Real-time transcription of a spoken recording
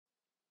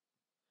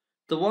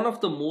One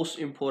of the most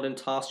important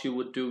tasks you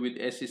would do with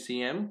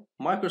SCCM,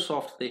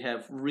 Microsoft, they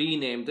have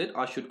renamed it.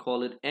 I should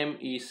call it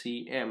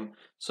MECM,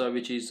 so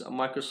which is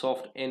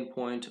Microsoft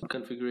Endpoint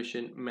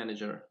Configuration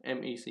Manager,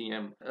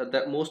 MECM.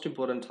 That most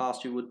important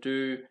task you would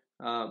do,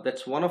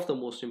 that's one of the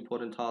most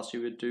important tasks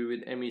you would do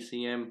with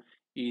MECM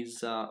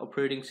is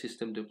operating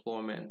system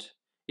deployment.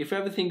 If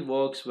everything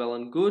works well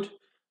and good,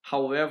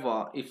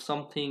 however, if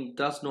something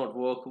does not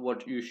work,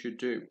 what you should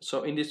do.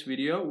 So in this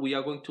video, we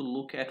are going to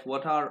look at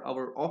what are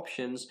our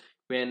options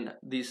when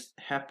this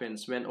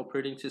happens, when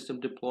operating system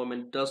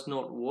deployment does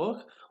not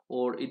work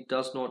or it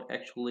does not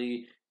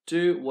actually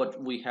do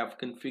what we have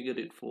configured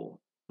it for.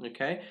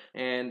 Okay,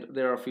 and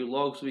there are a few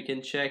logs we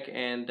can check,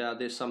 and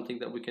there's something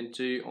that we can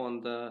do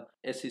on the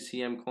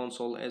SCCM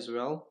console as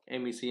well,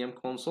 MECM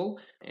console,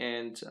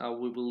 and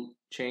we will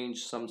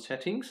change some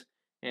settings,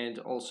 and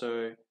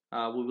also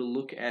we will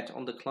look at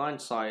on the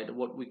client side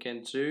what we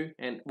can do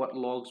and what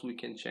logs we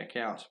can check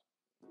out.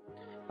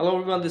 Hello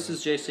everyone, this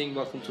is Jay Singh.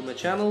 Welcome to my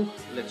channel.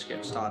 Let's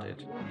get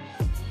started.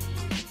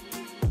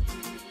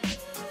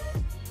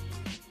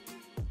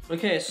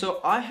 Okay,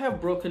 so I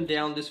have broken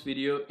down this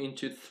video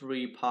into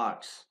 3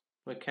 parts.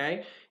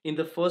 Okay, in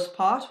the first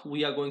part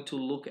we are going to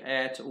look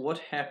at what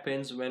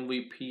happens when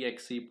we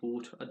PXE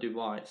boot a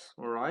device.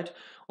 All right,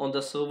 on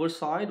the server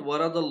side, what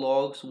are the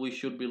logs we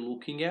should be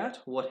looking at,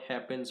 what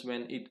happens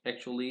when it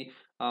actually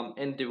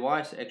end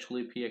device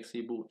actually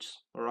PXE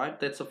boots. All right,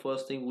 that's the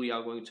first thing we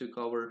are going to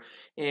cover.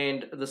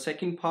 And the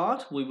second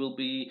part, we will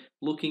be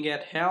looking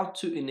at how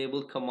to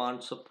enable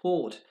command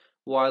support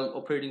while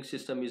operating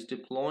system is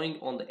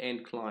deploying on the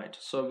end client.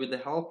 So with the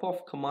help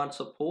of command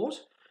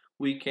support,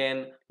 we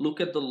can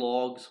look at the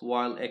logs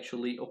while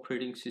actually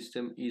operating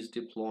system is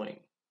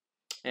deploying.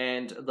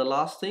 And the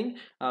last thing,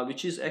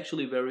 which is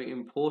actually very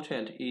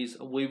important, is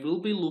we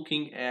will be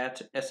looking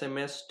at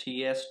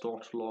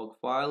SMSTS.LOG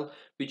file,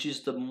 which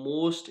is the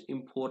most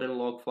important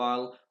log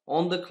file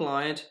on the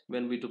client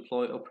when we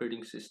deploy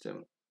operating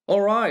system.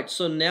 Alright,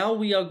 so now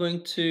we are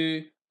going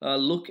to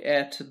look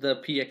at the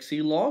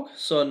PXE log.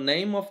 So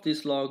name of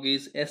this log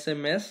is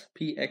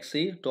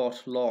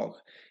SMSPXE.LOG,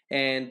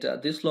 and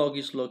this log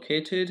is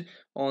located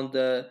on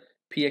the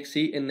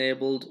PXE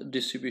enabled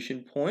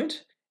distribution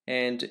point,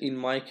 and in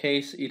my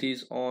case it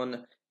is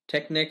on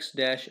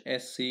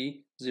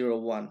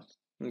TekNex-SC01.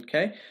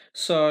 Okay,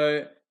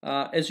 so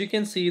as you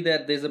can see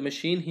that there's a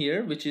machine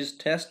here which is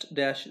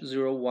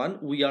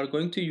test-01. We are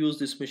going to use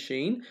this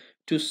machine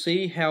to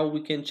see how we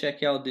can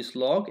check out this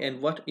log and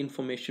what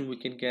information we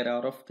can get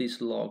out of this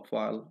log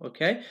file.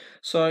 Okay,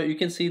 so you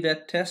can see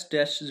that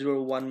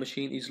test-01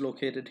 machine is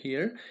located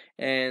here,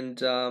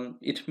 and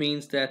it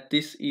means that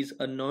this is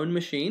a known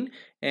machine.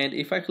 And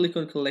if I click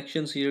on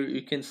collections here,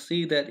 you can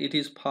see that it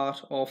is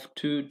part of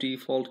 2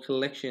 default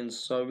collections,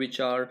 so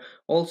which are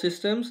all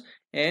systems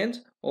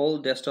and all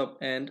desktop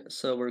and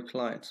server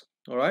clients.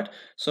 Alright,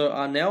 so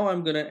now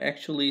I'm gonna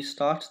actually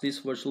start this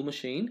virtual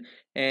machine,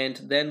 and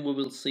then we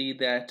will see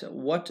that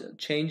what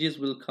changes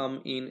will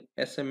come in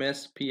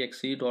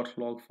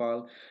SMSPXE.log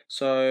file.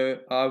 So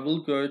I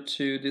will go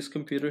to this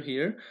computer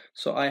here.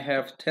 So I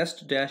have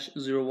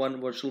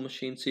test-01 virtual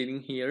machine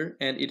sitting here,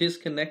 and it is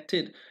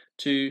connected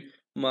to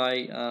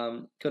my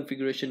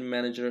configuration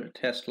manager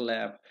test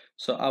lab.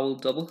 So I will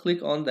double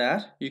click on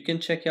that. You can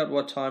check out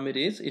what time it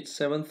is. It's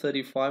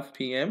 7:35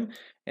 p.m.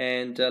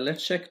 and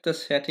let's check the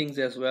settings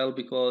as well,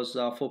 because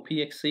for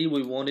PXE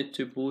we want it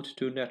to boot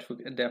to network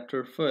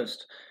adapter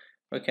first.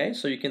 Okay,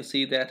 so you can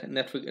see that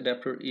network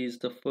adapter is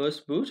the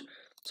first boot,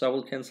 so I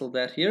will cancel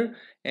that here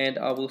and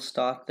I will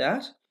start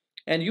that,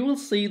 and you will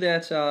see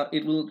that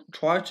it will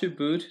try to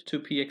boot to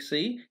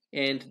PXE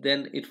and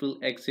then it will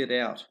exit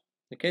out.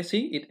 Okay,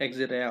 see, it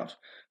exited out.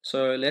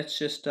 So let's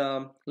just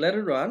let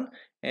it run,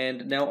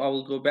 and now I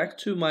will go back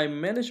to my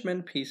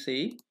management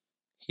PC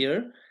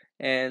here,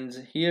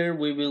 and here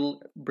we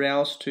will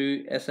browse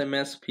to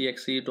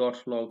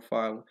smspxe.log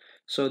file.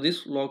 So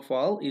this log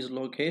file is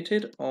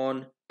located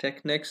on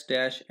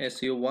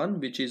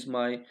TekNex-SC01, which is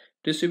my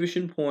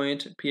distribution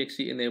point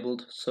PXE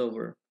enabled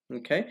server.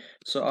 Okay,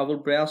 so I will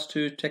browse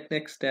to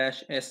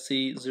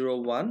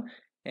TekNex-SC01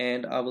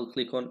 and I will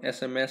click on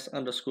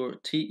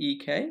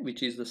sms_tek,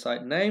 which is the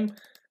site name,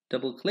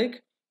 double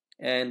click,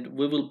 and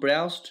we will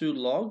browse to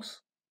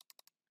logs,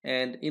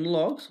 and in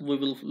logs we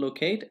will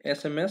locate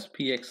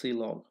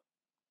SMSPXE.LOG.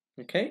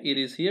 Okay, it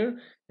is here,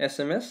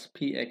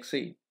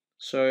 SMSPXE.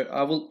 So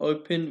I will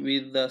open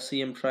with the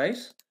CM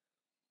trace.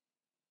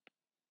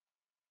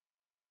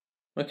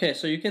 Okay,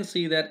 so you can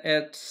see that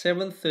at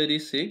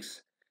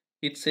 7:36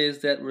 it says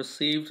that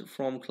received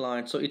from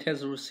client. So it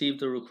has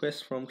received a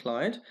request from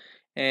client,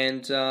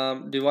 and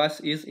device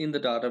is in the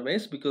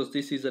database because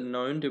this is a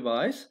known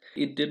device.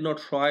 It did not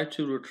try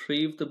to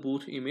retrieve the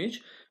boot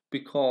image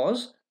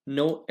because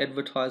no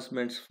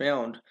advertisements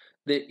found.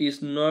 There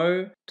is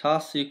no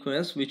task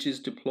sequence which is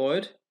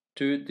deployed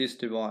to this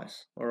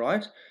device. All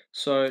right,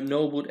 so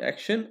no boot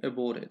action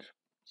aborted.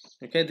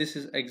 Okay, this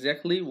is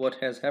exactly what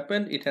has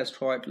happened. It has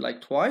tried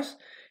like twice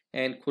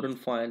and couldn't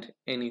find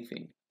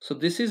anything. So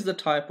this is the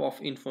type of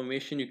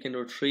information you can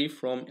retrieve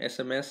from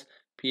SMS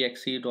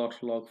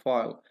smspxe.log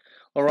file.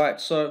 Alright,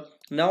 so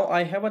now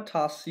I have a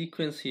task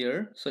sequence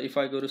here. So if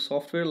I go to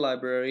software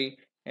library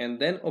and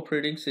then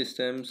operating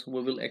systems,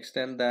 we will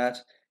extend that,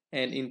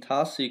 and in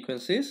task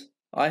sequences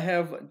I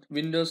have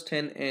Windows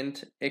 10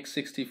 and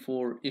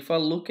x64. If I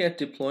look at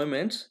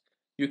deployments,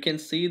 you can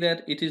see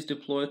that it is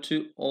deployed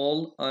to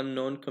all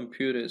unknown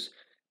computers.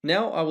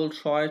 Now I will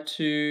try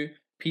to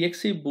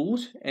PXE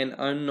boot an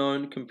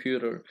unknown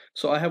computer.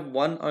 So I have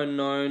one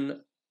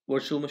unknown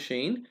virtual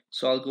machine.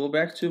 So I'll go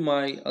back to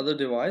my other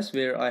device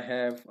where I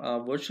have a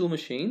virtual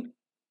machine.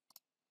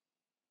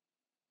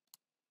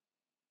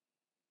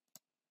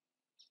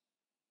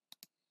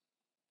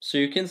 So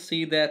you can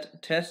see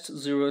that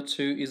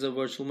test02 is a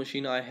virtual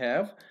machine I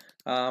have.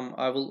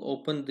 I will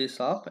open this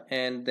up,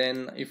 and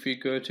then if we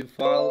go to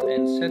file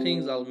and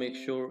settings, I'll make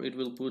sure it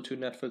will boot to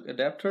network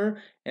adapter,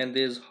 and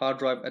there's hard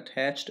drive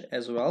attached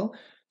as well.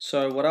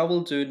 So what I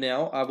will do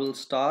now, I will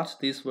start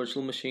this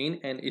virtual machine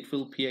and it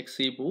will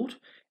PXE boot,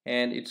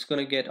 and it's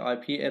going to get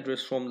IP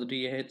address from the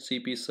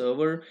DHCP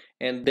server,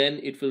 and then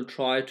it will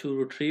try to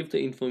retrieve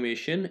the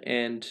information,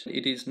 and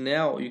it is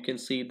now, you can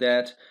see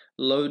that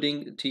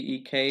loading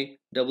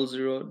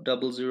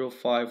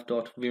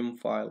TEK00005.vim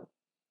file.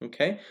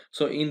 Okay,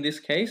 so in this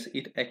case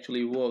it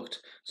actually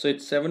worked. So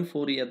it's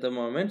 7:40 at the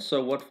moment.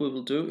 So what we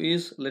will do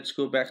is, let's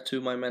go back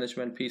to my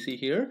management PC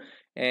here,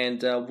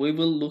 and we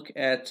will look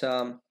at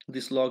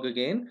this log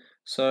again.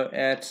 So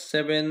at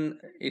 7,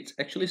 it's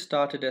actually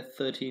started at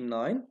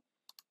 39.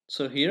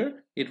 So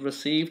here it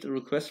received a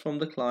request from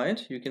the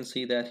client, you can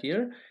see that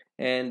here,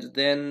 and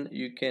then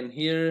you can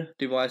hear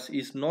device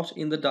is not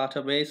in the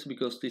database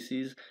because this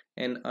is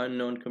an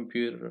unknown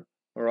computer.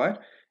 All right,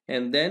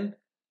 and then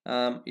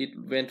it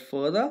went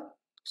further,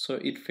 so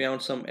it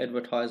found some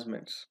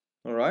advertisements.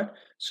 All right,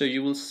 so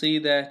you will see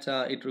that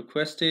it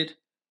requested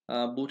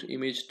boot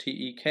image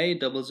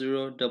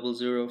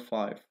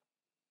TEK00005.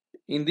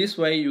 In this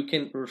way, you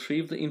can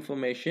retrieve the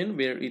information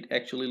where it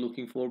actually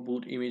looking for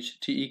boot image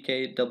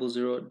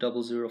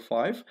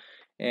TEK00005.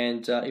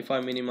 And if I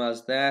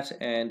minimize that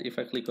and if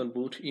I click on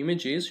boot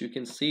images, you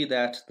can see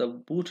that the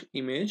boot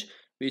image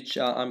which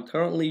I'm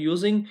currently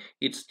using,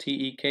 it's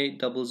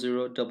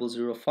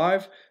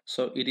TEK00005.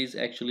 So it is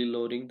actually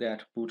loading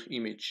that boot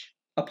image.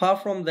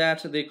 Apart from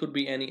that, there could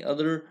be any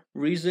other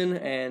reason,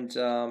 and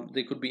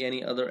there could be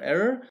any other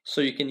error.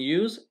 So you can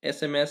use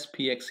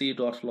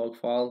smspxe.log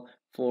file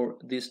for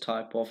this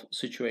type of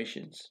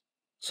situations.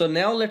 So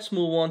now let's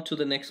move on to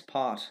the next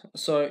part.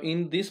 So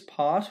in this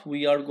part,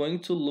 we are going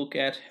to look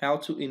at how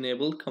to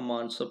enable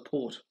command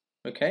support.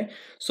 Okay,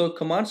 so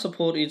command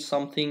support is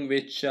something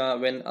which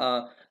when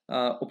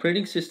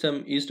operating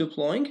system is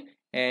deploying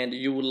and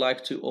you would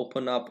like to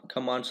open up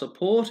command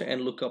support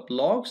and look up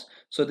logs,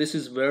 so this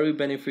is very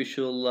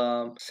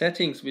beneficial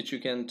settings which you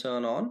can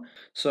turn on.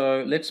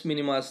 So let's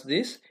minimize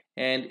this,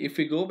 and if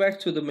we go back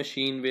to the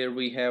machine where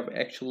we have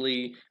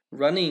actually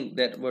running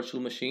that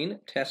virtual machine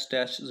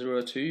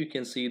test-02, you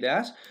can see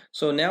that.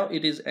 So now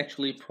it is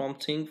actually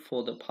prompting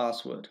for the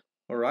password.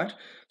 All right,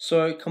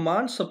 so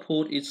command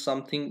support is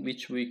something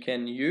which we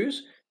can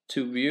use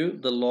to view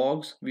the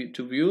logs,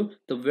 to view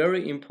the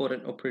very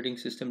important operating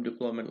system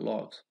deployment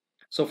logs.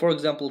 So for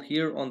example,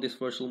 here on this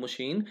virtual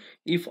machine,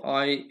 if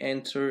I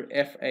enter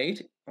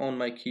F8 on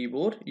my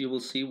keyboard, you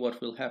will see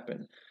what will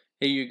happen.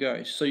 Here you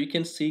go. So you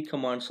can see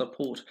command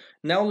support.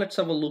 Now let's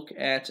have a look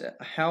at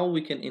how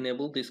we can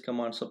enable this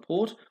command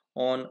support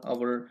on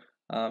our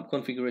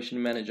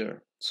configuration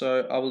manager.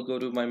 So I will go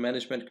to my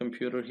management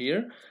computer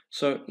here.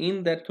 So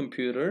in that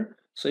computer,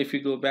 so if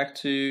you go back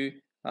to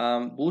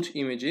boot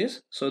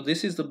images, so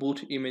this is the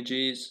boot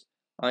images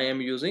I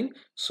am using.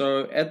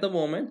 So at the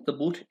moment, the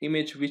boot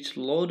image which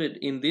loaded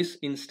in this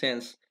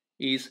instance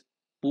is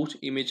boot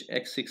image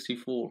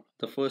x64,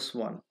 the first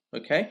one.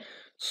 Okay,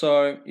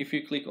 so if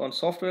you click on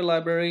software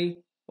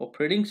library,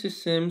 operating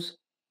systems,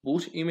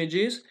 boot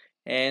images,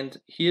 and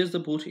here's the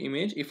boot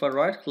image. If I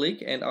right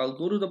click and I'll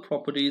go to the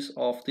properties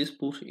of this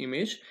boot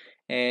image,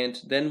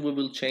 and then we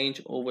will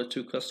change over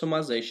to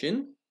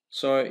customization.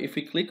 So if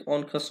we click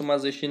on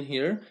customization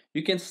here,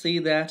 you can see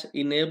that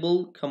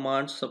enable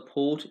command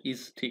support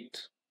is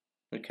ticked.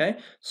 Okay,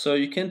 so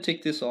you can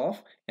tick this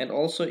off, and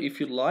also if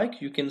you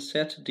like, you can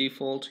set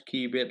default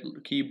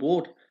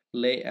keyboard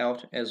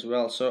layout as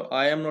well. So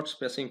I am not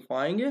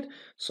specifying it,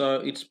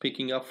 so it's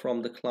picking up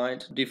from the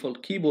client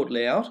default keyboard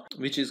layout,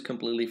 which is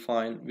completely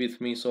fine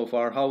with me so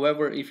far.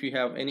 However, if you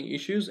have any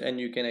issues, and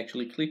you can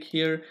actually click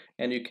here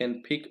and you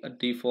can pick a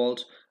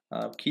default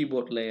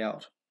keyboard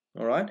layout.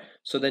 All right,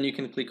 so then you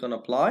can click on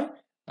apply.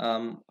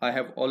 I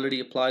have already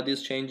applied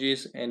these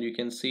changes, and you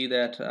can see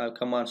that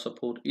command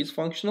support is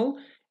functional,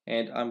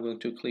 and I'm going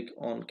to click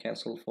on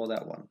cancel for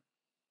that one.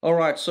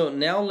 Alright, so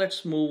now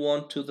let's move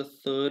on to the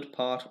third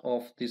part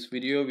of this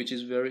video, which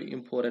is very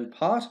important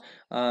part.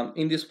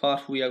 In this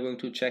part, we are going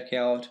to check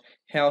out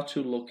how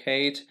to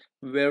locate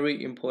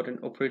very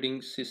important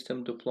operating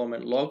system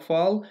deployment log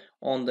file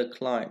on the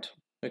client.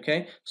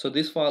 Okay, so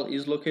this file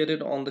is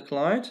located on the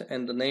client,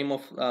 and the name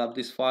of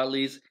this file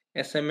is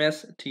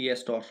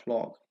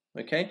SMSTS.LOG.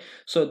 Okay,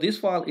 so this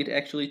file, it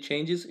actually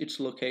changes its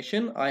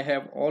location. I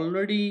have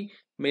already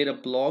made a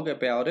blog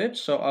about it,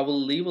 so I will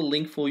leave a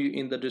link for you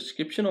in the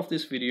description of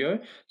this video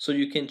so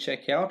you can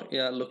check out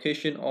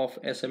location of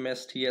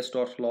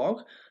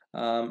SMSTS.LOG,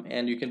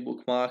 and you can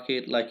bookmark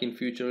it. Like in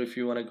future, if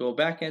you want to go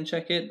back and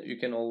check it, you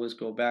can always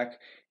go back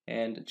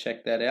and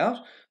check that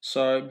out.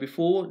 So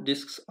before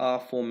disks are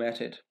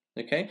formatted.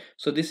 Okay,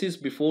 so this is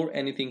before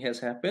anything has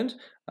happened.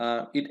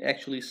 It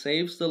actually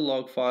saves the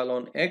log file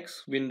on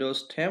X,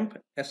 Windows temp,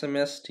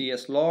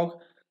 SMSTS.LOG,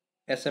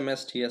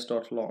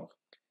 SMSTS.LOG.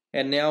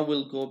 And now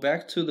we'll go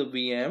back to the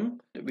VM,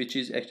 which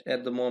is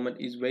at the moment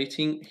is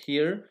waiting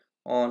here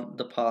on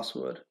the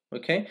password.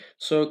 Okay,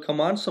 so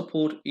command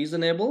support is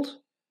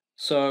enabled.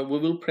 So we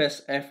will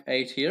press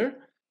F8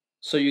 here.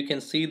 So you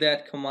can see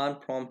that command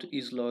prompt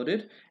is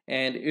loaded.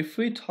 And if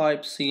we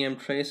type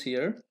cmtrace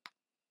here,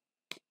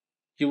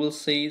 you will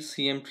see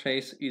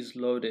cmtrace is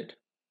loaded.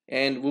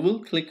 And we will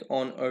click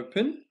on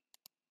open,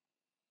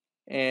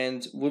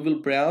 and we will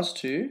browse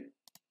to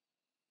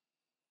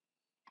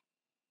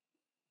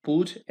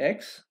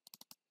bootx,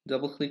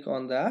 double click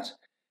on that,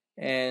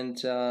 and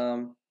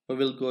we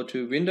will go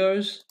to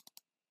Windows,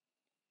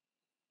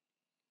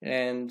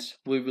 and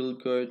we will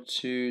go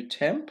to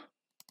temp,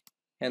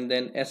 and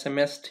then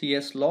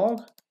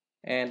SMSTS.LOG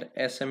and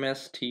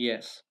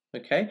SMSTS.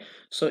 Okay,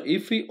 so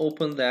if we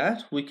open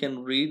that, we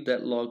can read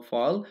that log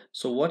file.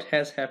 So what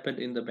has happened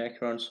in the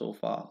background so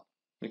far.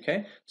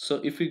 Okay,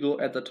 so if we go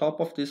at the top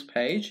of this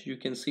page, you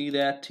can see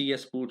that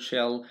TS boot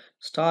shell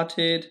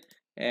started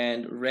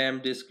and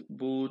RAM disk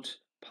boot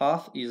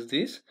path is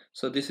this.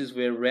 So this is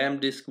where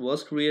RAM disk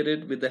was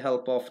created with the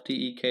help of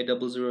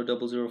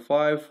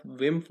TEK00005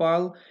 Vim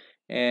file,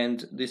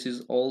 and this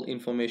is all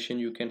information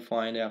you can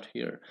find out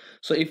here.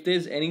 So if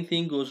there's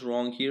anything goes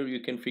wrong here, you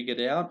can figure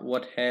it out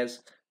what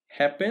has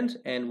happened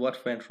and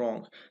what went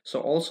wrong. So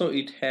also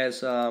it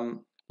has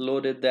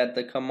loaded that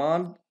the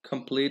command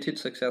completed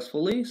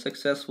successfully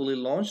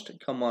launched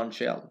command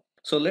shell.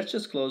 So let's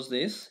just close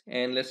this,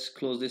 and let's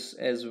close this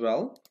as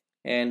well,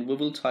 and we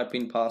will type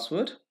in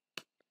password,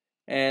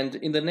 and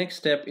in the next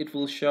step it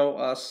will show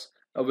us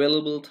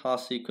available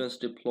task sequence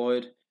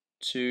deployed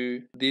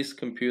to this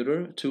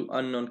computer, to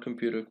unknown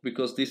computer,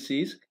 because this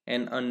is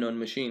an unknown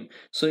machine.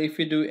 So if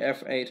we do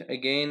F8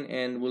 again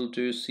and we'll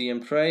do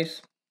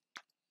cmtrace,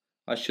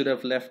 I should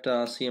have left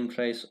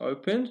cmtrace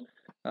open.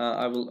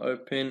 I will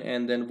open,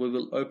 and then we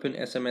will open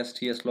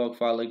SMSTS.LOG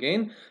file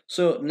again.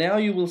 So now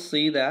you will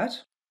see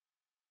that,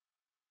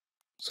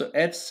 so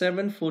at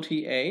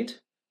 7:48,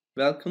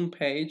 welcome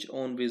page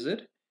on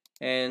visit,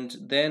 and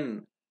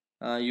then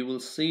you will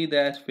see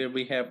that where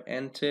we have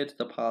entered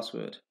the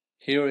password.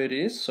 Here it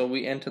is. So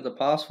we enter the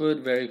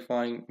password,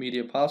 verifying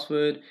media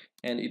password,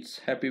 and it's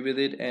happy with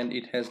it, and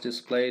it has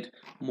displayed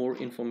more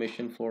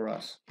information for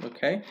us.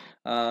 Okay,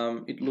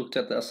 it looked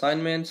at the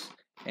assignments,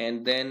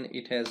 and then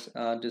it has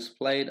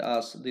displayed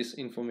us this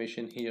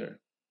information here.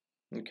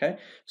 Okay,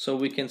 so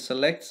we can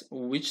select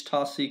which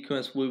task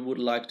sequence we would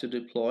like to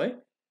deploy.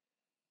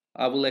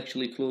 I will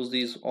actually close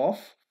these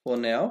off for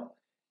now,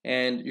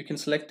 and you can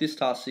select this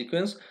task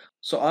sequence.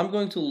 So I'm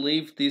going to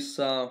leave this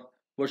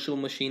virtual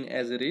machine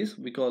as it is,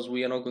 because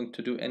we are not going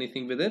to do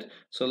anything with it.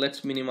 So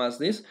let's minimize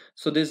this.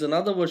 So there's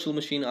another virtual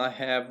machine I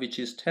have, which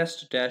is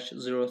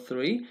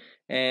test-03,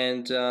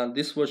 and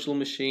this virtual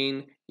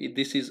machine,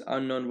 this is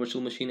unknown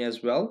virtual machine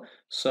as well.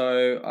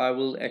 So I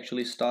will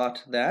actually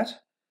start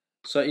that.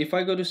 So if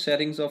I go to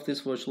settings of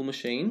this virtual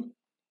machine,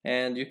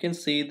 and you can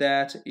see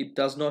that it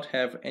does not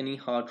have any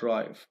hard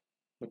drive.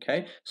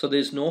 Okay, so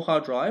there's no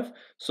hard drive.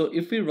 So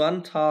if we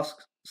run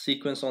task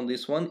sequence on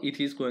this one, it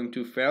is going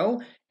to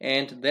fail,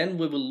 and then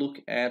we will look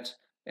at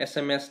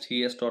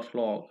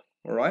SMSTS.LOG.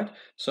 all right,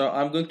 so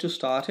I'm going to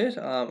start it.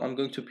 I'm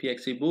going to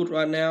PXE boot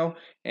right now,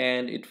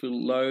 and it will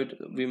load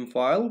Vim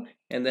file,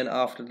 and then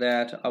after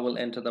that I will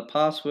enter the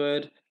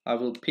password. I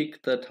will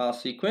pick the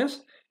task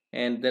sequence,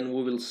 and then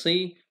we will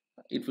see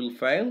it will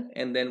fail,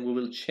 and then we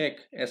will check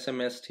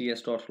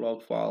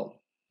SMSTS.LOG file.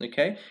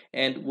 Okay,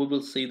 and we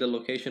will see the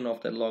location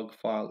of the log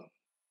file.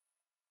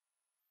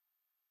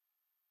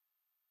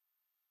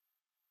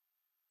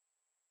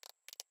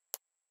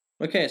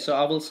 Okay, so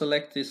I will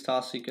select this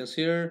task sequence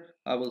here.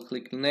 I will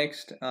click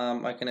next.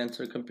 I can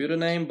enter computer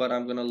name, but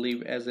I'm gonna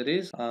leave as it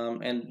is.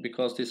 And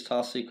because this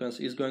task sequence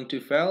is going to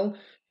fail,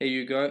 here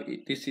you go,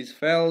 this is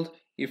failed.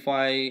 If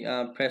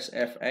I press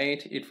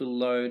F8, it will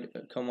load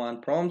a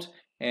command prompt,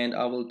 and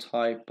I will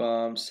type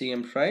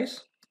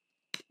cmtrace,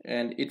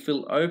 and it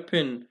will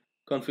open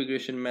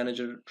Configuration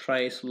Manager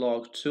trace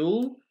log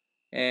tool,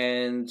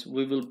 and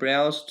we will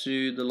browse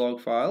to the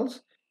log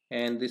files,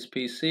 and this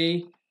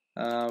PC,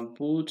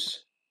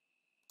 boot,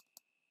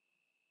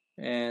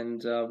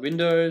 and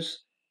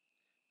Windows,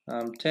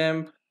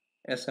 temp,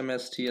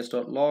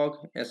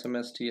 SMSTS.LOG,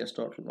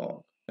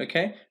 SMSTS.LOG.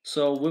 Okay,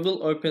 so we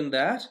will open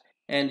that,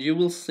 and you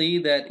will see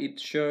that it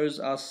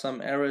shows us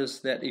some errors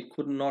that it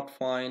could not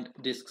find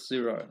disk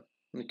 0.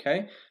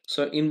 Okay,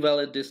 so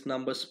invalid disk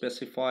number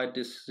specified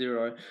disk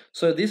 0.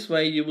 So this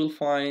way you will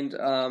find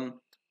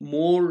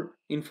more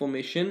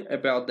information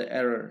about the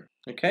error.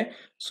 Okay,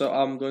 so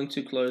I'm going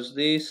to close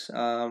this.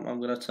 I'm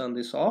going to turn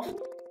this off.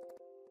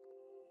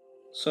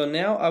 So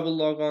now I will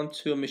log on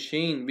to a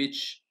machine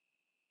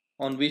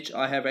on which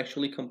I have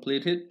actually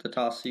completed the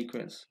task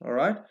sequence.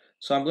 Alright,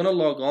 so I'm going to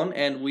log on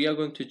and we are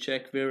going to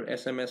check where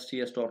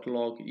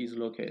SMSTS.LOG is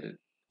located.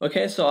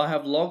 Okay, so I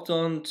have logged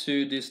on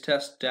to this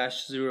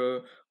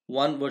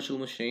test-01 virtual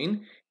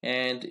machine,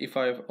 and if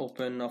I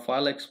open a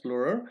file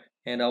explorer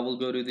and I will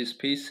go to this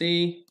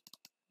PC,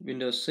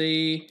 Windows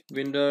C,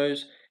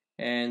 Windows,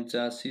 and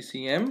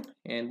SCCM,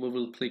 and we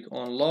will click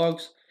on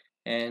logs,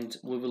 and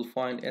we will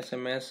find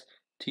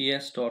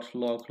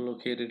SMSTS.LOG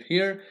located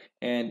here.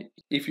 And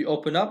if you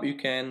open up, you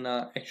can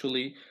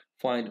actually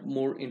find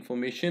more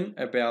information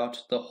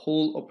about the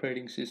whole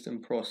operating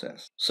system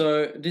process.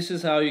 So this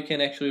is how you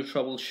can actually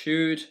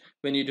troubleshoot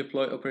when you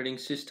deploy operating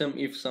system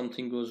if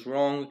something goes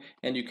wrong,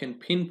 and you can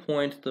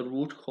pinpoint the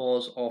root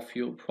cause of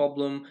your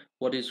problem,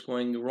 what is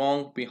going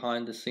wrong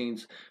behind the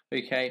scenes.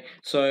 Okay,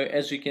 so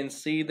as you can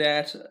see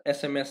that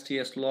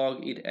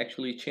SMSTS.LOG, it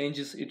actually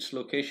changes its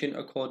location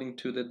according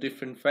to the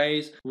different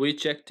phase. We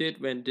checked it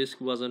when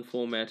disk wasn't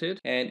formatted,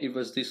 and it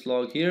was this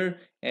log here,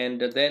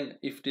 and then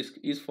if disk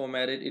is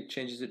formatted, it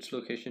changes its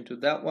location to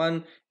that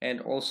one.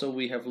 And also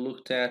we have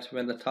looked at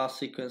when the task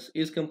sequence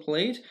is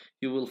complete,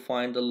 you will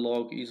find the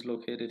log is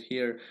located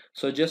here.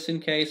 So just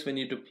in case when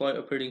you deploy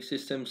operating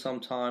system,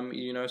 sometime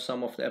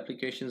some of the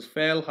applications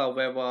fail,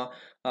 however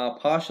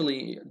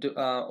partially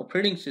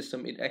operating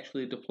system it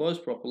actually deploys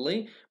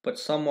properly, but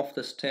some of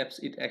the steps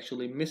it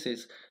actually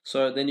misses.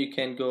 So then you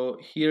can go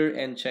here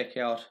and check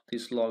out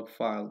this log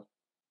file.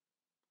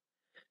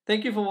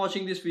 Thank you for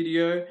watching this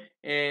video,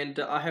 and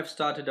I have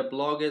started a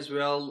blog as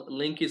well.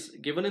 Link is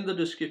given in the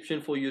description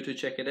for you to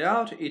check it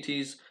out. It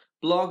is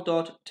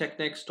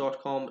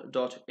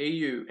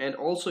blog.teknex.com.au. and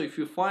also if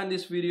you find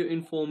this video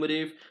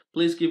informative,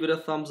 please give it a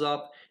thumbs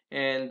up,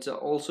 and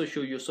also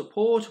show your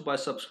support by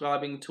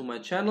subscribing to my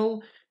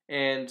channel,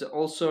 and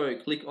also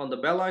click on the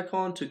bell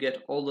icon to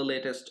get all the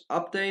latest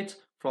updates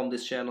from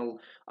this channel.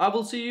 I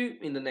will see you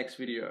in the next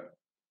video.